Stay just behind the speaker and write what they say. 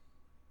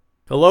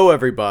Hello,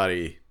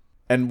 everybody,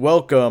 and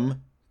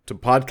welcome to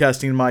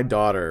Podcasting My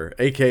Daughter,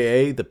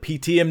 aka the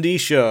PTMD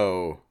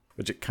show,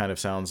 which it kind of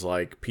sounds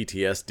like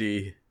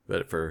PTSD,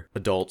 but for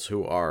adults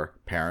who are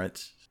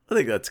parents. I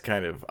think that's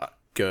kind of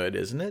good,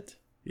 isn't it?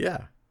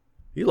 Yeah.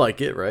 You like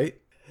it,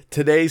 right?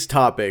 Today's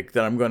topic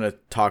that I'm going to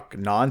talk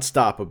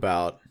nonstop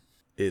about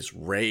is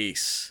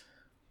race.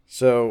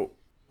 So,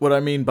 what I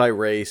mean by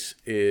race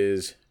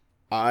is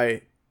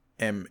I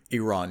am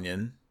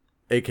Iranian,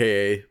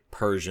 aka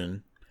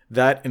Persian.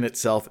 That in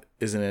itself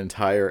is an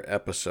entire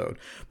episode.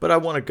 But I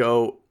want to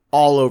go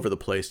all over the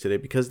place today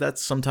because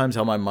that's sometimes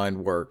how my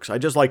mind works. I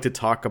just like to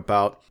talk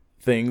about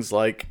things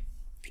like,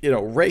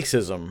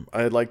 racism.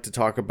 I like to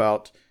talk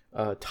about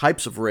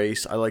types of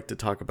race. I like to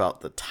talk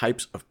about the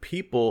types of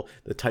people,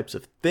 the types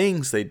of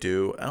things they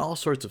do, and all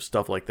sorts of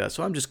stuff like that.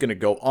 So I'm just going to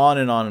go on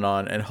and on and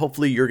on, and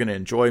hopefully you're going to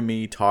enjoy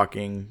me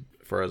talking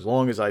for as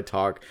long as I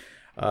talk.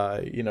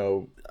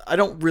 I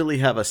don't really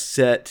have a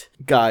set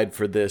guide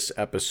for this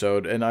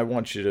episode, and I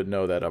want you to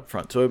know that up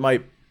front. So it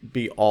might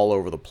be all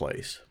over the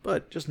place,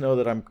 but just know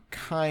that I'm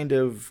kind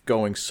of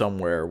going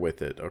somewhere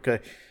with it,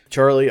 okay?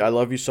 Charlie, I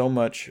love you so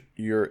much.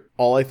 You're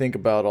all I think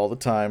about all the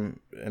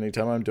time.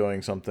 Anytime I'm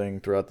doing something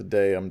throughout the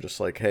day, I'm just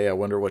like, hey, I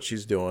wonder what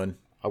she's doing.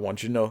 I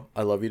want you to know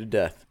I love you to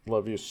death.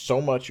 Love you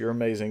so much. You're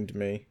amazing to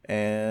me,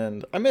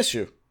 and I miss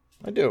you.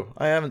 I do.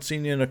 I haven't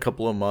seen you in a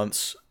couple of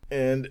months.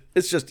 And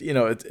it's just,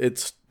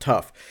 it's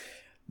tough.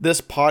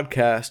 This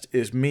podcast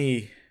is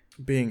me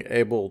being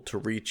able to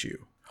reach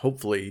you.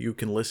 Hopefully you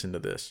can listen to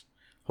this.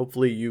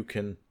 Hopefully you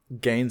can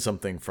gain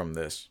something from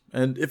this.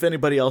 And if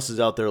anybody else is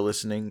out there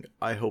listening,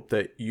 I hope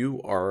that you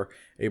are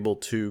able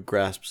to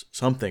grasp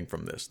something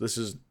from this. This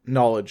is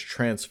knowledge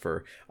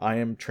transfer. I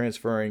am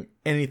transferring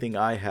anything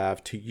I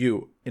have to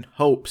you in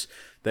hopes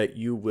that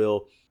you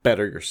will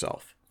better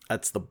yourself.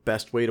 That's the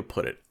best way to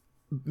put it.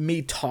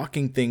 Me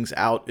talking things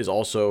out is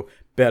also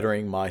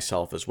bettering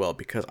myself as well,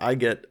 because I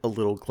get a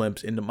little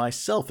glimpse into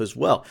myself as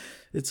well.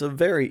 It's a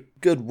very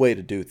good way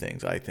to do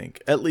things, I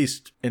think, at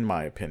least in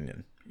my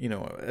opinion.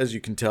 As you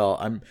can tell,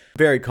 I'm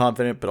very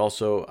confident, but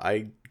also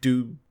I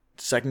do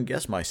second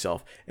guess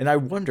myself. And I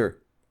wonder,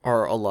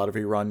 are a lot of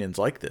Iranians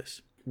like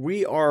this?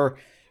 We are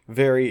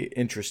very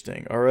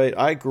interesting, all right?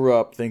 I grew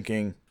up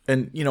thinking,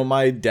 and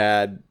my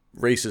dad,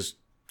 racist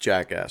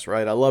jackass,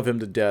 right? I love him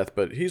to death,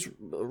 but he's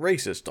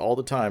racist all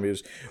the time. He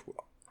was,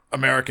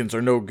 Americans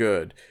are no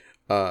good.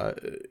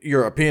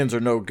 Europeans are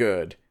no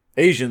good.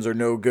 Asians are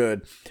no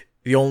good.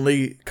 The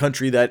only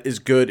country that is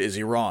good is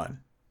Iran,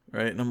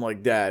 right? And I'm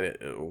like, Dad,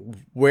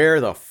 where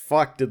the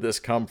fuck did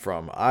this come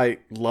from? I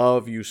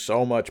love you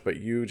so much, but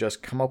you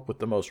just come up with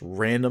the most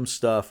random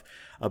stuff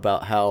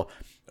about how,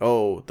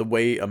 the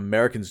way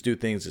Americans do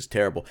things is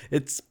terrible.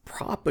 It's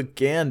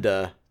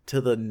propaganda to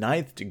the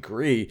 9th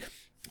degree.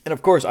 And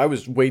of course, I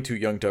was way too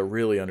young to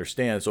really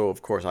understand, so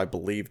of course I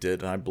believed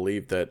it, and I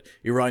believed that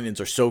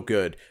Iranians are so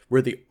good.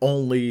 We're the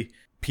only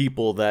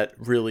people that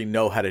really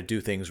know how to do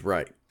things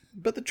right.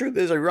 But the truth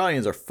is,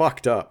 Iranians are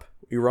fucked up.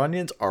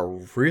 Iranians are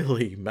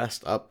really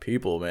messed up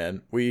people,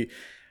 man.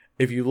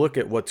 If you look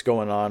at what's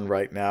going on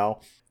right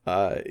now,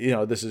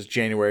 this is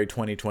January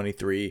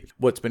 2023.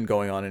 What's been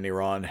going on in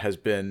Iran has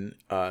been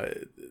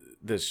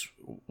this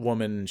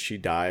woman, she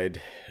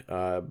died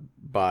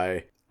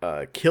by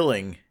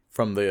killing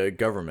from the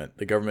government.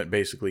 The government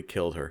basically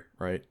killed her,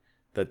 right?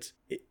 That's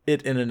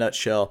it in a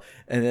nutshell.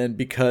 And then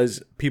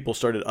because people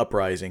started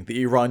uprising,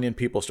 the Iranian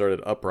people started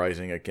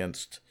uprising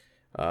against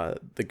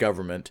the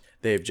government,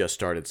 they've just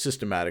started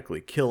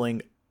systematically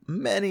killing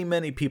many,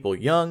 many people,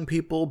 young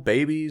people,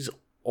 babies,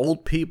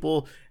 old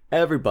people,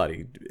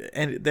 everybody.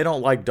 And they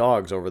don't like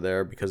dogs over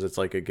there because it's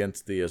like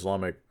against the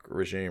Islamic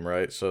regime,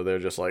 right? So they're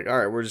just like, all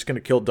right, we're just going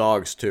to kill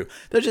dogs too.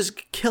 They're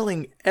just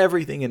killing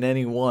everything and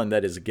anyone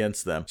that is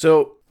against them.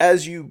 So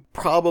as you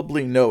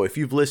probably know, if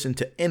you've listened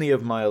to any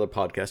of my other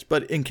podcasts,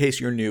 but in case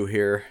you're new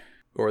here,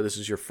 or this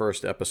is your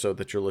first episode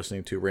that you're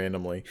listening to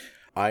randomly,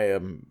 I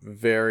am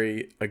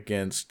very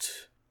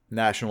against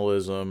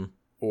nationalism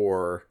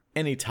or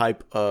any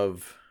type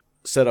of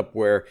setup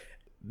where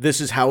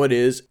this is how it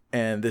is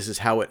and this is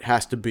how it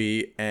has to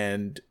be,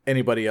 and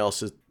anybody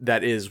else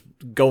that is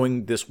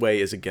going this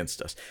way is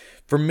against us.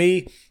 For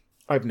me,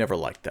 I've never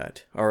liked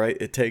that, all right?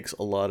 It takes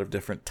a lot of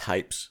different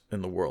types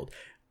in the world.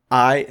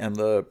 I am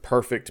the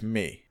perfect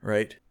me,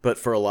 right? But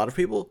for a lot of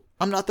people,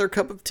 I'm not their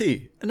cup of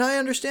tea. And I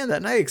understand that,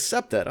 and I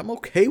accept that. I'm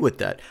okay with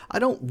that. I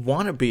don't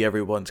want to be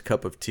everyone's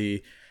cup of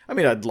tea. I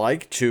mean, I'd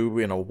like to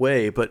in a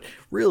way, but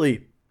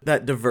really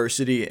that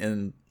diversity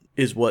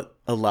is what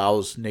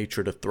allows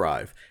nature to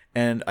thrive.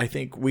 And I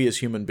think we as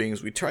human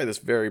beings, we try this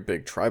very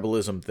big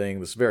tribalism thing,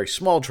 this very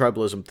small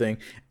tribalism thing,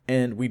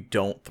 and we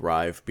don't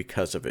thrive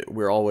because of it.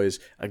 We're always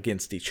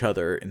against each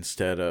other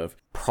instead of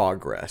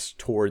progress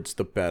towards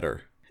the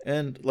better.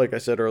 And like I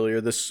said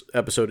earlier, this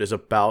episode is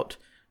about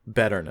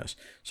betterness.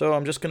 So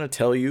I'm just going to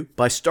tell you,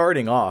 by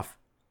starting off,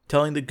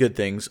 telling the good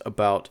things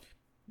about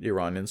the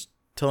Iranians,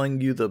 telling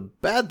you the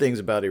bad things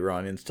about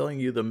Iranians, telling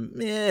you the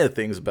meh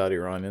things about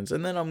Iranians,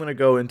 and then I'm going to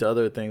go into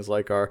other things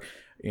like our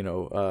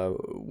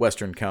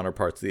Western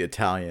counterparts, the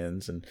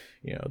Italians, and,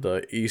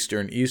 the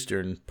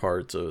Eastern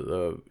parts of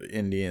the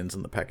Indians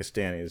and the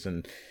Pakistanis,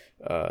 and,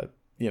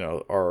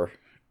 are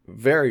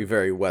very,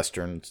 very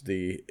Westerns,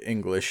 the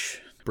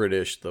English,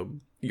 British, the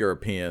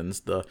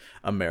Europeans, the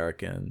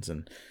Americans,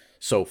 and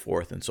so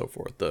forth and so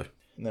forth. And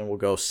then we'll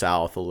go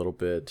south a little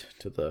bit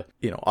to the,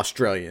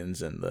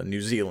 Australians and the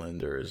New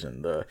Zealanders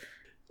and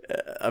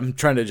I'm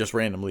trying to just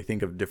randomly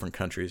think of different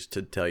countries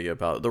to tell you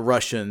about. The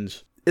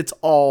Russians. It's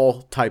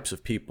all types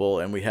of people,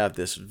 and we have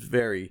this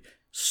very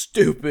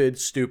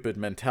stupid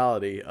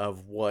mentality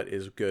of what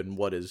is good and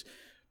what is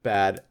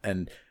bad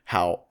and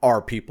how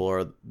our people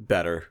are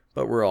better,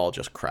 but we're all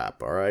just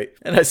crap, all right?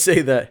 And I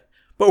say that,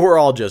 but we're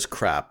all just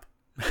crap.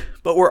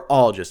 But we're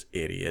all just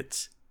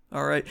idiots,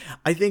 all right?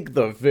 I think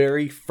the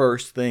very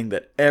first thing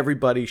that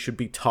everybody should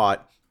be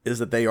taught is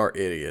that they are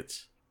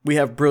idiots. We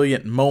have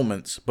brilliant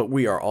moments, but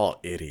we are all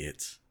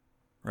idiots,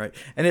 right?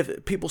 And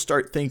if people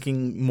start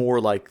thinking more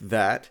like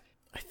that,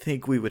 I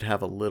think we would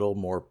have a little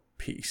more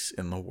peace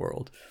in the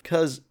world.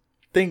 Because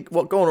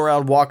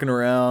walking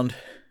around,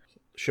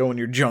 showing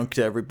your junk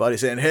to everybody,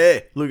 saying,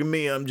 hey, look at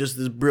me, I'm just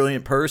this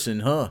brilliant person,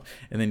 huh?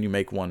 And then you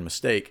make one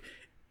mistake,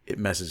 it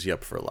messes you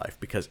up for life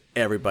because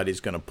everybody's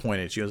going to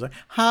point at you and say,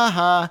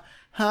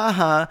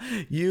 ha,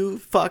 you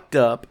fucked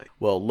up.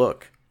 Well,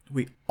 look,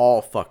 we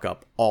all fuck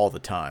up all the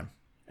time.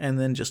 And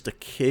then just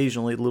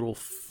occasionally little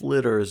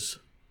flitters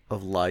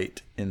of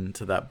light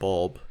into that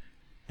bulb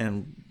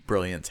and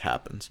brilliance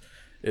happens.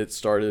 It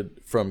started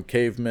from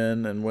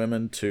cavemen and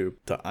women to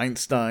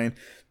Einstein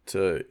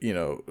to,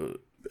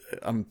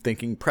 I'm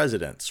thinking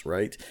presidents,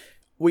 right?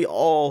 We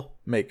all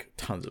make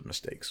tons of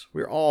mistakes.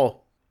 We're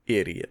all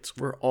idiots.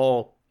 We're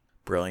all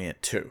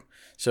brilliant too.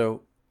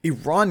 So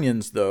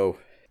Iranians, though,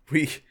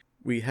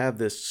 we have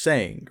this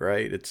saying,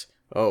 right? It's,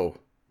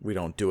 we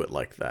don't do it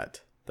like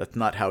that. That's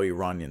not how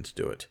Iranians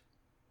do it.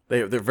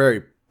 They're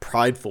very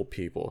prideful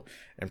people,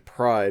 and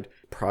pride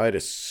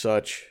is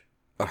such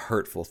a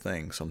hurtful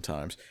thing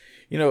sometimes.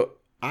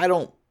 I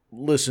don't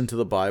listen to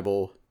the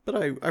Bible, but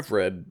I've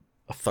read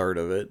a third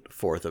of it, a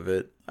fourth of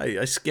it.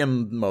 I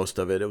skimmed most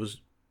of it.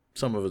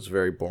 Some of it's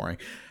very boring,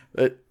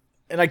 and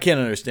I can't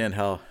understand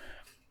how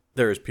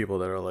there's people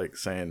that are like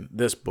saying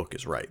this book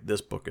is right,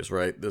 this book is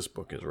right, this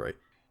book is right.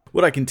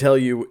 What I can tell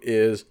you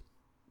is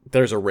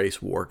there's a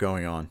race war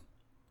going on.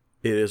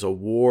 It is a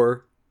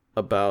war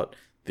about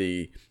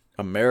the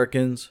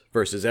Americans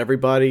versus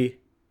everybody,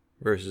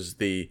 versus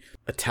the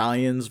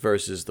Italians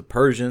versus the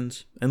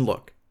Persians. And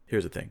look,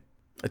 here's the thing.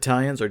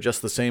 Italians are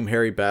just the same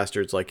hairy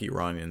bastards like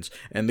Iranians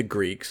and the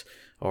Greeks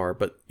are,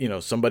 but,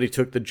 somebody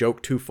took the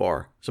joke too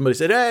far. Somebody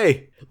said,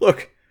 hey,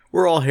 look,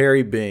 we're all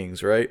hairy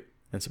beings, right?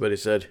 And somebody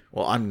said,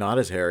 well, I'm not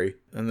as hairy.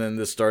 And then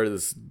this started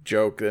this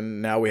joke,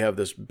 and now we have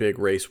this big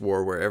race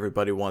war where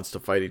everybody wants to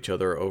fight each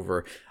other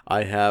over,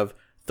 I have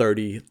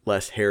 30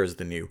 less hairs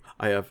than you.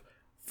 I have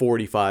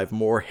 45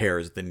 more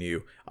hairs than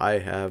you. I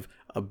have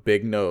a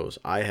big nose.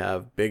 I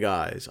have big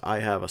eyes. I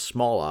have a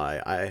small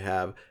eye. I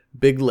have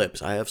big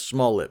lips. I have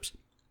small lips.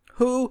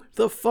 Who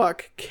the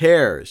fuck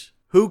cares?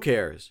 Who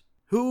cares?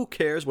 Who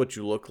cares what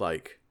you look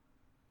like?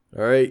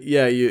 All right?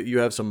 Yeah, you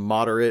have some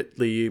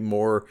moderately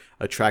more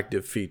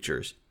attractive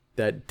features.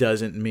 That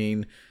doesn't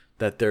mean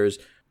that there's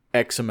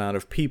X amount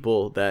of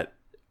people that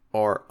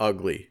are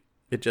ugly.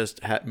 It just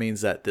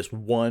means that this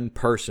one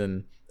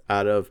person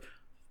out of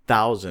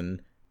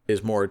 1,000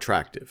 is more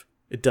attractive.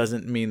 It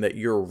doesn't mean that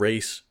your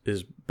race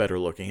is better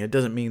looking. It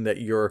doesn't mean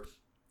that your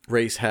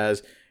race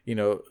has,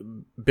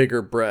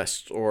 bigger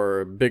breasts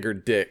or bigger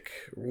dick,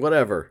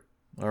 whatever.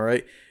 All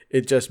right?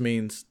 It just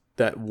means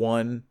that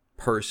one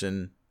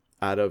person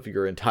out of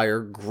your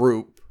entire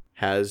group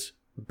has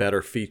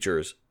better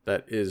features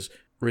that is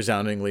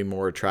resoundingly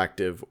more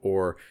attractive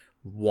or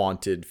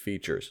wanted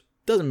features.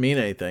 Doesn't mean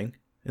anything.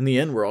 In the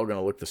end, we're all going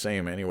to look the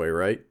same anyway,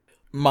 right?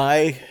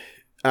 My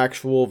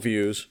actual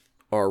views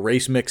are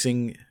race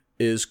mixing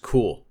is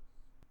cool.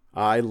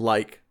 I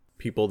like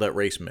people that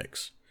race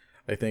mix.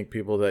 I think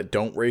people that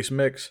don't race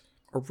mix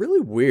are really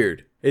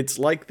weird. It's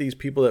like these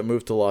people that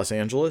move to Los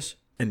Angeles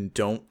and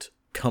don't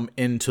come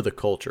into the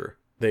culture.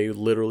 They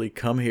literally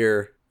come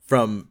here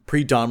from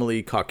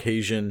predominantly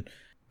Caucasian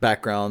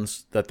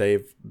backgrounds that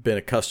they've been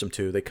accustomed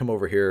to. They come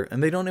over here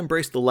and they don't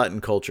embrace the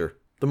Latin culture.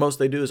 The most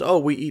they do is,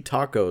 we eat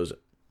tacos.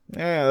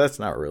 That's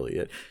not really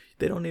it.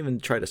 They don't even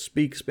try to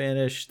speak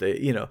Spanish.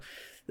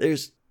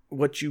 There's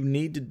what you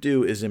need to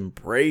do is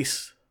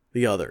embrace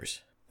the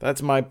others.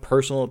 That's my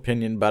personal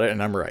opinion about it,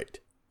 and I'm right.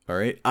 All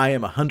right? I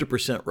am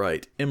 100%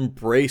 right.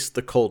 Embrace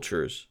the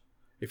cultures.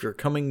 If you're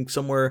coming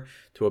somewhere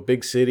to a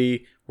big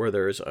city where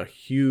there's a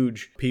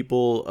huge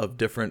people of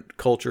different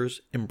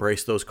cultures,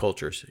 embrace those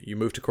cultures. You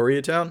move to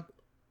Koreatown,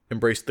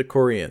 embrace the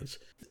Koreans.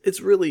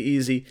 It's really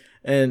easy,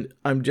 and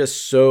I'm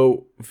just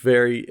so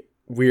very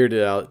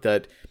weirded out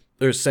that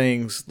there's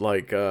sayings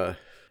like the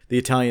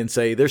Italians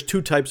say there's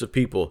two types of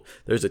people.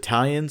 There's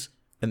Italians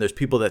and there's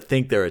people that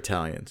think they're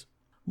Italians.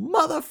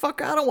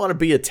 Motherfucker, I don't want to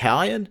be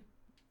Italian.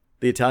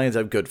 The Italians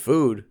have good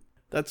food.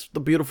 That's the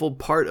beautiful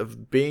part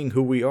of being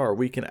who we are.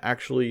 We can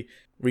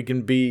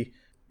be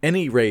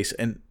any race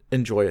and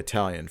enjoy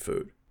Italian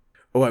food.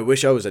 Oh, I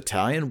wish I was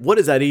Italian? What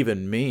does that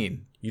even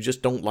mean? You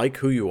just don't like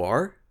who you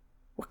are?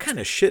 What kind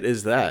of shit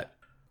is that?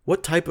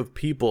 What type of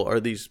people are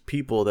these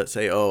people that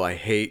say, oh, I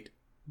hate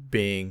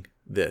being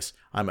this.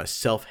 I'm a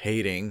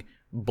self-hating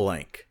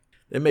blank.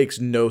 It makes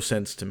no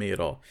sense to me at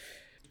all.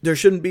 There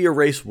shouldn't be a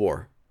race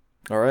war,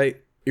 all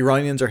right?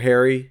 Iranians are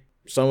hairy.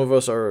 Some of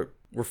us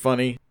we're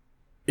funny.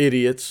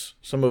 Idiots.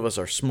 Some of us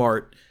are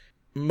smart.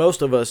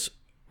 Most of us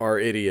are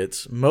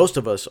idiots. Most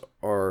of us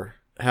are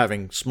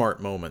having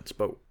smart moments,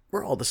 but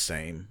we're all the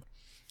same.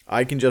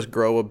 I can just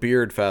grow a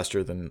beard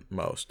faster than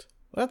most.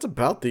 That's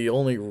about the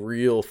only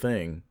real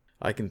thing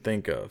I can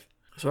think of.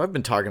 So I've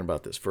been talking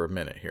about this for a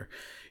minute here.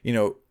 You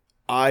know,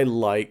 I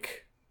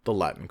like the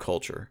Latin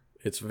culture.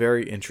 It's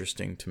very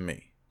interesting to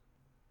me.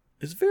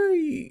 It's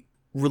very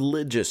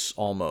religious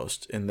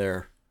almost in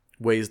their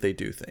ways they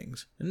do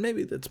things. And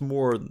maybe that's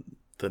more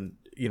than,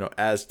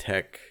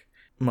 Aztec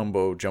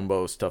mumbo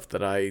jumbo stuff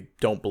that I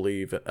don't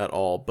believe at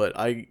all, but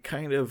I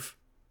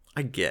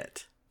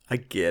get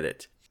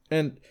it.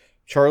 And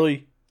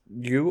Charlie,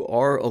 you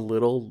are a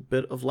little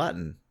bit of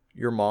Latin.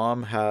 Your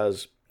mom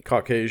has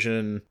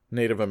Caucasian,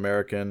 Native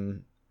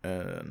American,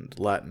 and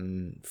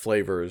Latin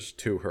flavors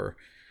to her.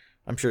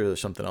 I'm sure there's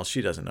something else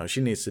she doesn't know.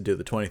 She needs to do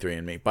the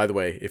 23andMe. By the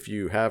way, if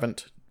you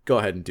haven't, go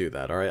ahead and do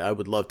that, all right? I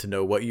would love to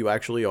know what you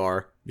actually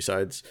are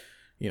besides,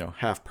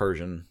 half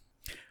Persian.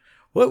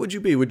 What would you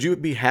be? Would you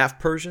be half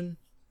Persian?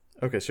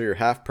 Okay, so you're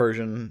half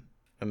Persian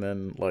and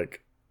then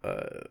like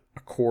a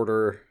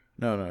quarter.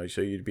 No,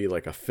 so you'd be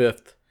like a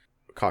fifth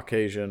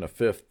Caucasian, a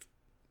fifth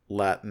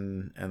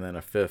Latin, and then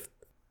a fifth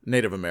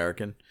Native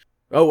American.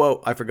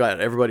 Oh, I forgot.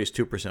 Everybody's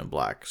 2%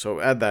 black, so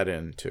add that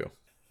in too.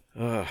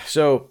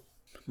 So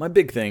my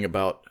big thing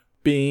about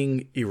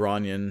being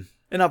Iranian,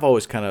 and I've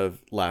always kind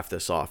of laughed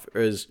this off,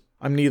 is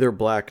I'm neither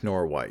black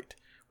nor white.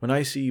 When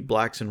I see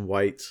blacks and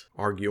whites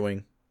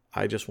arguing,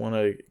 I just want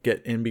to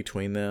get in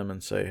between them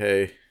and say,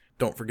 hey,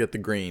 don't forget the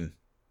green,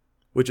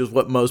 which is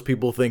what most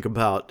people think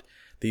about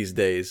these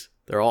days.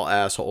 They're all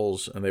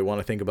assholes and they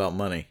want to think about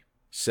money.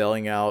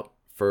 Selling out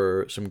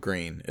for some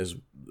green is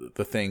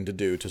the thing to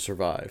do to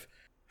survive.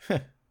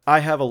 I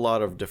have a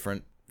lot of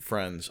different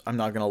friends. I'm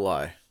not going to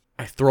lie.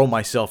 I throw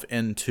myself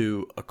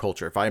into a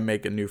culture. If I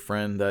make a new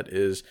friend that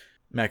is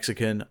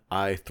Mexican,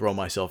 I throw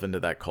myself into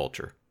that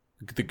culture.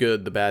 The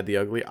good, the bad, the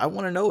ugly. I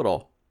want to know it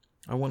all.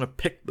 I want to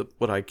pick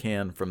what I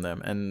can from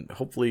them, and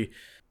hopefully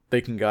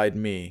they can guide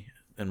me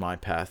in my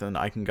path, and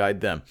I can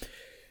guide them.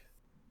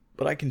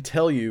 But I can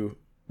tell you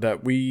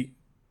that we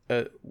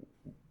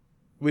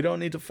don't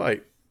need to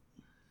fight.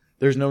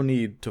 There's no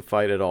need to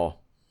fight at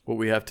all. What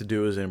we have to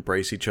do is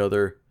embrace each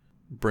other,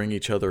 bring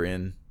each other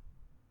in,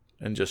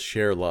 and just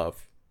share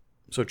love.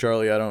 So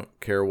Charlie, I don't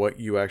care what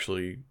you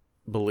actually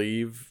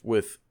believe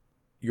with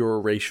your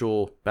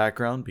racial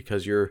background,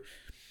 because you're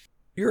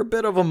a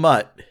bit of a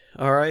mutt,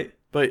 all right?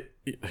 But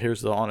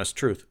here's the honest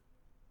truth.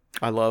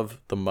 I love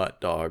the mutt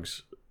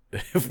dogs.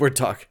 If we're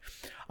talking,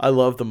 I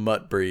love the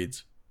mutt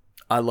breeds.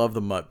 I love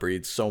the mutt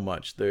breeds so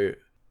much.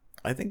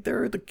 I think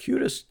they're the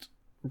cutest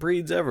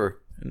breeds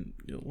ever. And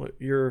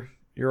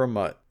you're a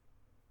mutt.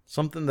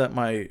 Something that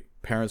my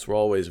parents were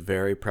always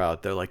very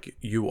proud. They're like,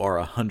 you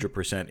are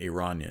 100%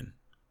 Iranian.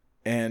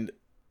 And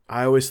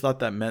I always thought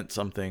that meant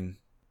something,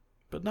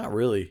 but not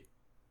really.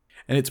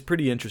 And it's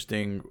pretty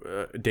interesting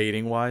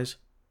dating-wise.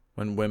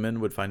 When women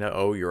would find out,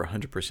 oh, you're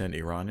 100%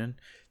 Iranian,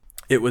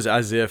 it was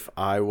as if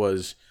I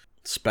was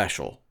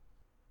special.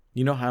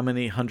 You know how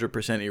many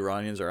 100%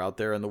 Iranians are out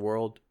there in the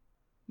world?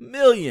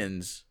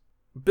 Millions.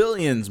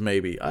 Billions,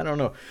 maybe. I don't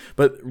know.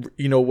 But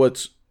you know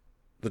what's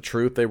the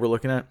truth they were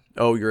looking at?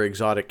 Oh, you're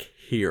exotic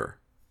here.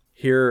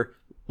 Here,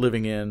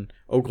 living in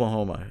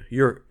Oklahoma.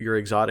 You're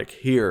exotic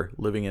here,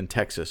 living in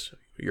Texas.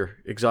 You're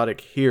exotic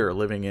here,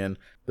 living in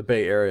the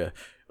Bay Area.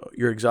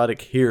 You're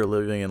exotic here,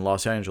 living in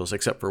Los Angeles,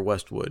 except for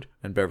Westwood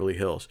and Beverly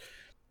Hills.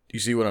 Do you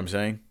see what I'm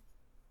saying?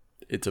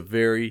 It's a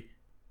very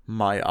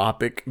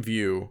myopic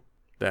view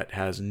that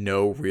has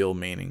no real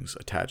meanings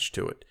attached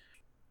to it.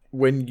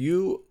 When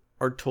you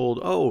are told,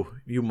 oh,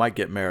 you might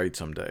get married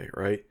someday,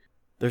 right?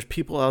 There's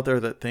people out there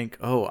that think,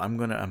 oh, I'm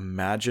going to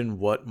imagine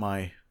what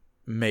my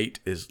mate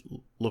is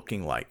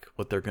looking like,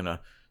 what they're going to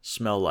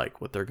smell like,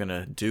 what they're going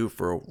to do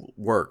for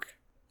work.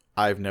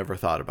 I've never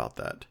thought about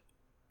that.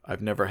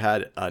 I've never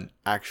had an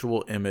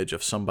actual image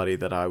of somebody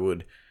that I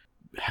would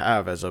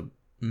have as a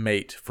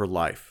mate for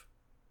life.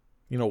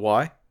 You know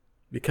why?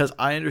 Because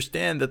I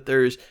understand that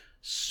there's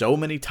so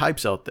many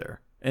types out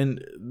there.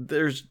 And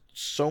there's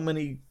so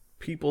many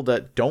people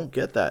that don't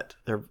get that.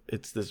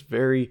 It's this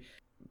very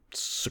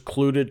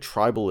secluded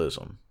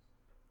tribalism.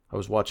 I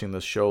was watching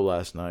this show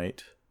last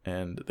night,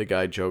 and the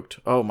guy joked,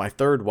 oh, my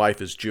third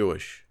wife is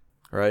Jewish,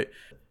 right?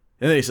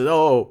 And then he said,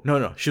 oh,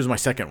 no, she was my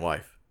second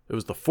wife. It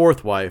was the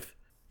fourth wife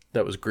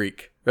that was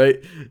Greek,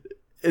 right?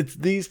 It's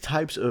these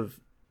types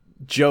of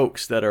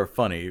jokes that are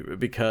funny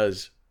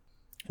because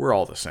we're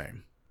all the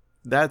same.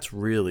 That's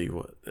really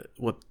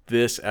what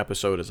this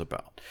episode is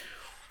about.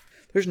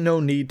 There's no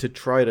need to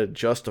try to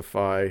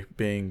justify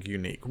being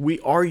unique. We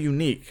are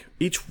unique.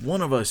 Each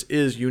one of us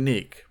is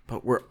unique,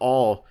 but we're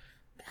all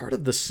part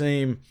of the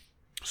same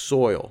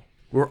soil.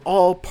 We're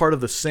all part of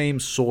the same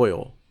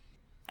soil.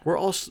 We're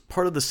all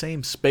part of the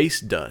same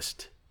space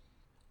dust.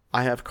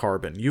 I have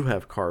carbon. You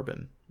have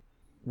carbon.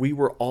 We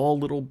were all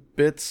little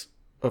bits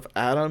of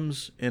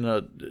atoms in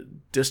a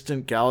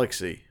distant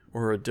galaxy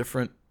or a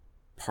different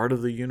part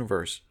of the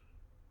universe.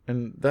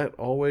 And that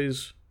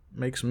always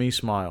makes me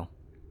smile.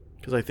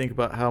 Because I think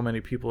about how many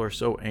people are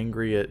so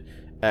angry at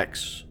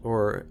X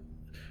or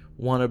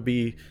want to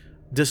be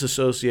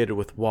disassociated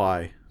with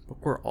Y.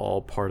 But we're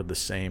all part of the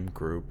same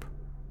group.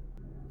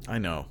 I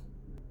know.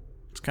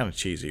 It's kind of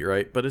cheesy,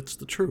 right? But it's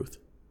the truth.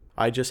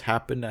 I just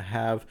happen to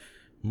have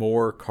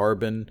more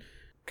carbon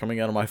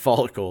coming out of my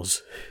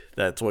follicles.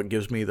 That's what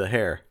gives me the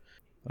hair.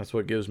 That's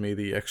what gives me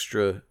the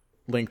extra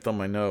length on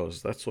my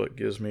nose. That's what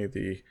gives me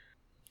the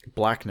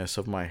blackness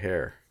of my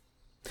hair.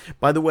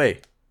 By the way,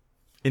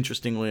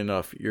 interestingly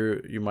enough,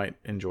 you might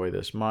enjoy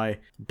this. My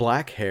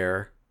black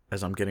hair,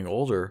 as I'm getting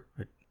older,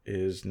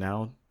 is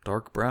now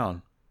dark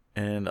brown.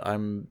 And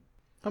I'm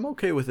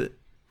okay with it,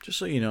 just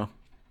so you know.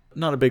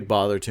 Not a big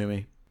bother to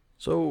me.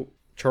 So,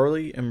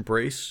 Charlie,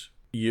 embrace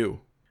you.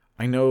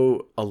 I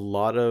know a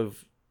lot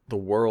of the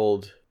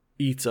world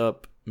eats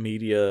up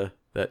media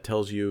that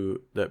tells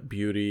you that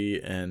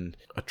beauty and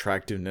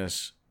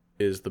attractiveness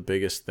is the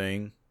biggest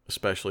thing,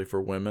 especially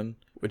for women,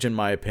 which in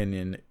my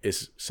opinion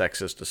is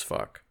sexist as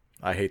fuck.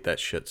 I hate that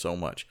shit so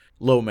much.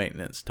 Low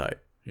maintenance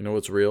type. You know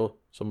what's real?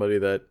 Somebody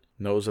that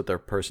knows that their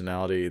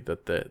personality,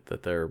 that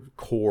their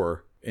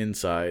core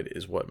inside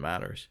is what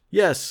matters.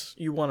 Yes,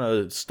 you want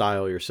to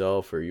style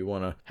yourself, or you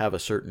want to have a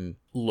certain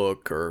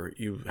look, or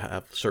you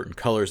have certain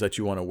colors that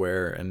you want to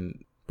wear,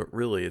 but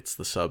really it's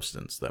the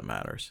substance that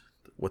matters.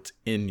 What's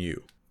in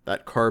you.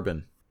 That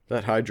carbon,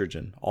 that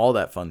hydrogen, all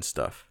that fun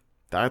stuff.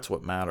 That's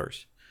what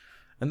matters.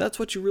 And that's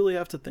what you really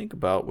have to think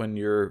about when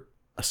you're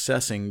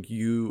assessing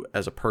you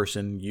as a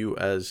person, you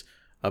as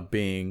a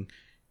being,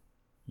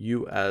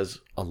 you as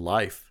a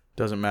life.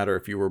 Doesn't matter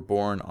if you were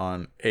born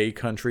on A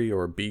country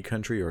or B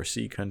country or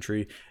C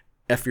country.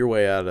 F your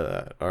way out of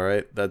that, all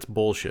right? That's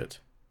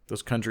bullshit.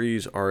 Those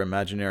countries are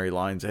imaginary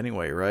lines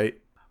anyway, right?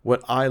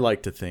 What I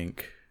like to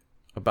think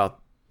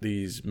about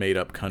these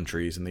made-up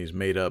countries and these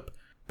made-up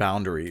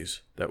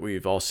boundaries that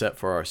we've all set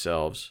for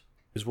ourselves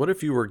is, what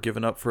if you were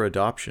given up for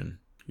adoption?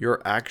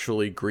 You're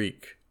actually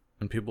Greek.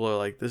 And people are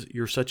like, "This,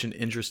 you're such an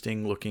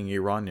interesting looking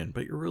Iranian,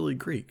 but you're really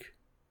Greek."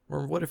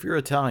 Or what if you're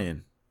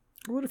Italian?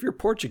 Or what if you're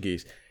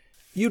Portuguese?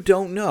 You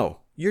don't know.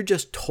 You're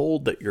just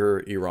told that you're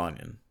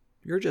Iranian.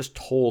 You're just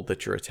told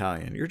that you're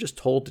Italian. You're just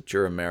told that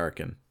you're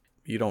American.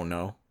 You don't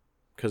know.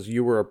 Because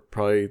you were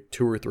probably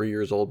 2 or 3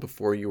 years old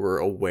before you were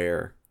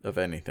aware of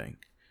anything.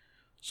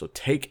 So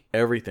take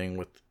everything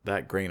with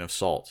that grain of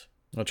salt.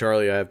 Now,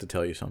 Charlie, I have to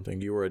tell you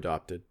something. You were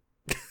adopted.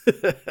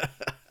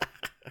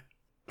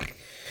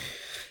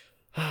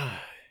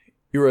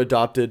 You were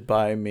adopted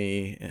by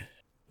me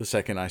the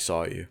second I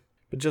saw you.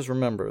 But just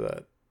remember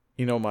that.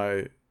 You know,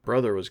 my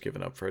brother was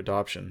given up for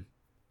adoption.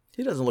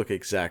 He doesn't look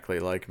exactly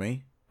like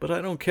me, but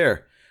I don't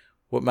care.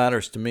 What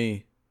matters to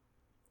me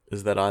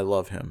is that I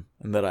love him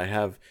and that I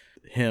have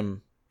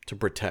him to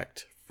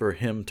protect, for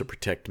him to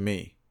protect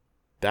me.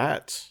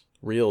 That's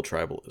real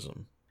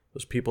tribalism.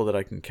 Those people that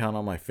I can count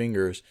on my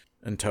fingers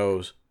and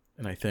toes,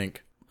 and I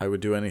think I would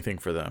do anything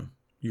for them.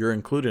 You're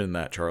included in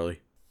that,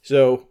 Charlie.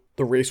 So,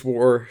 the race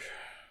war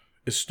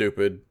is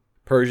stupid.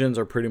 Persians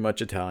are pretty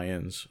much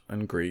Italians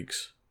and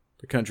Greeks.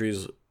 The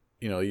countries,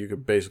 you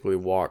could basically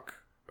walk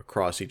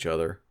across each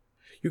other.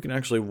 You can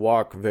actually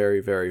walk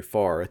very, very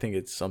far. I think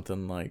it's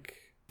something like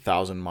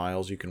 1,000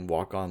 miles you can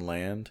walk on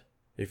land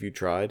if you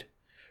tried.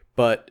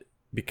 But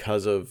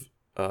because of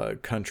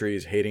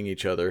countries hating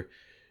each other,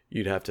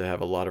 you'd have to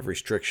have a lot of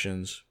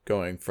restrictions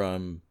going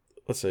from,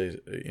 let's say,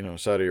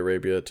 Saudi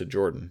Arabia to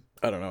Jordan.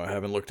 I don't know. I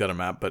haven't looked at a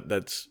map, but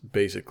that's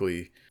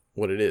basically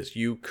what it is.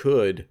 You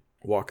could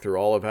walk through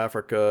all of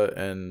Africa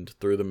and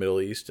through the Middle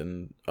East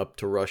and up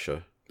to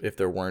Russia if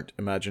there weren't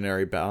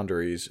imaginary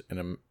boundaries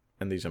and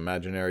these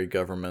imaginary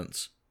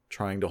governments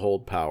trying to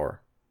hold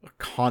power. A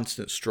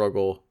constant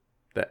struggle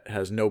that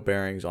has no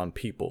bearings on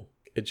people.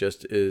 It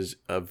just is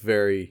a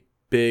very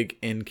big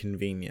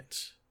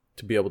inconvenience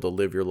to be able to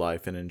live your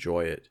life and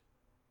enjoy it.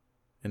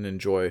 And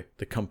enjoy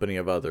the company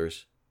of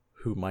others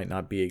who might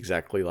not be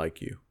exactly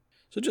like you.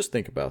 So just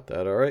think about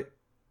that, all right?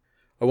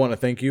 I want to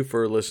thank you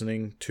for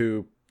listening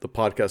to the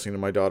Podcasting to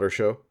My Daughter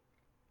show.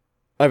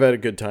 I've had a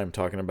good time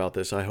talking about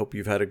this. I hope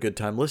you've had a good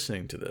time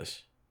listening to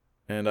this.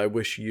 And I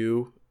wish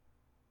you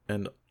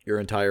and your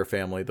entire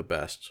family the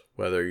best.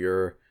 Whether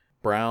you're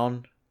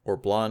brown or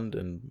blonde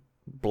and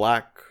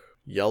black,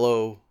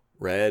 yellow,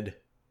 red.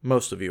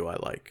 Most of you I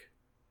like.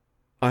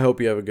 I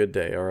hope you have a good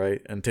day, all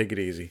right? And take it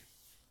easy.